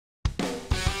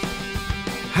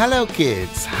Hello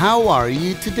kids, how are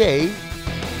you today?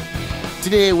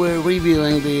 Today we're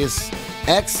reviewing these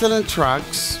excellent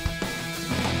trucks.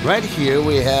 Right here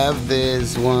we have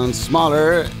this one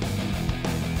smaller,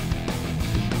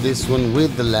 this one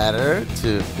with the ladder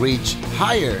to reach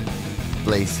higher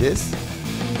places,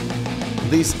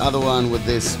 this other one with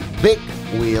this big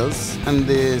wheels and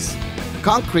this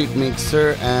concrete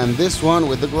mixer, and this one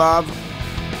with the glove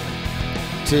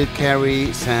to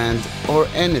carry sand or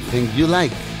anything you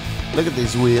like. Look at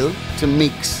this wheel to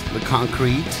mix the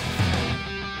concrete.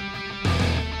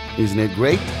 Isn't it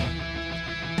great?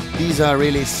 These are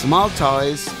really small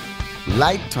toys,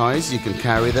 light toys. You can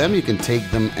carry them, you can take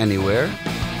them anywhere.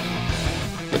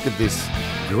 Look at this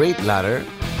great ladder.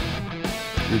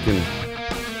 You can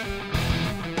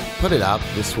put it up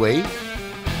this way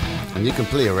and you can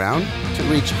play around to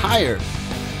reach higher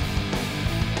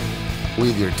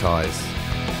with your toys.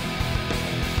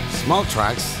 Small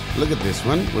trucks. Look at this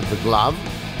one with the glove.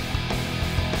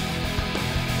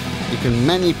 You can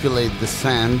manipulate the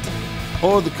sand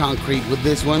or the concrete with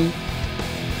this one.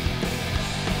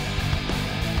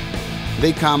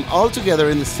 They come all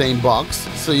together in the same box,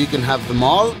 so you can have them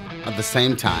all at the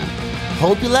same time.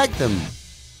 Hope you like them.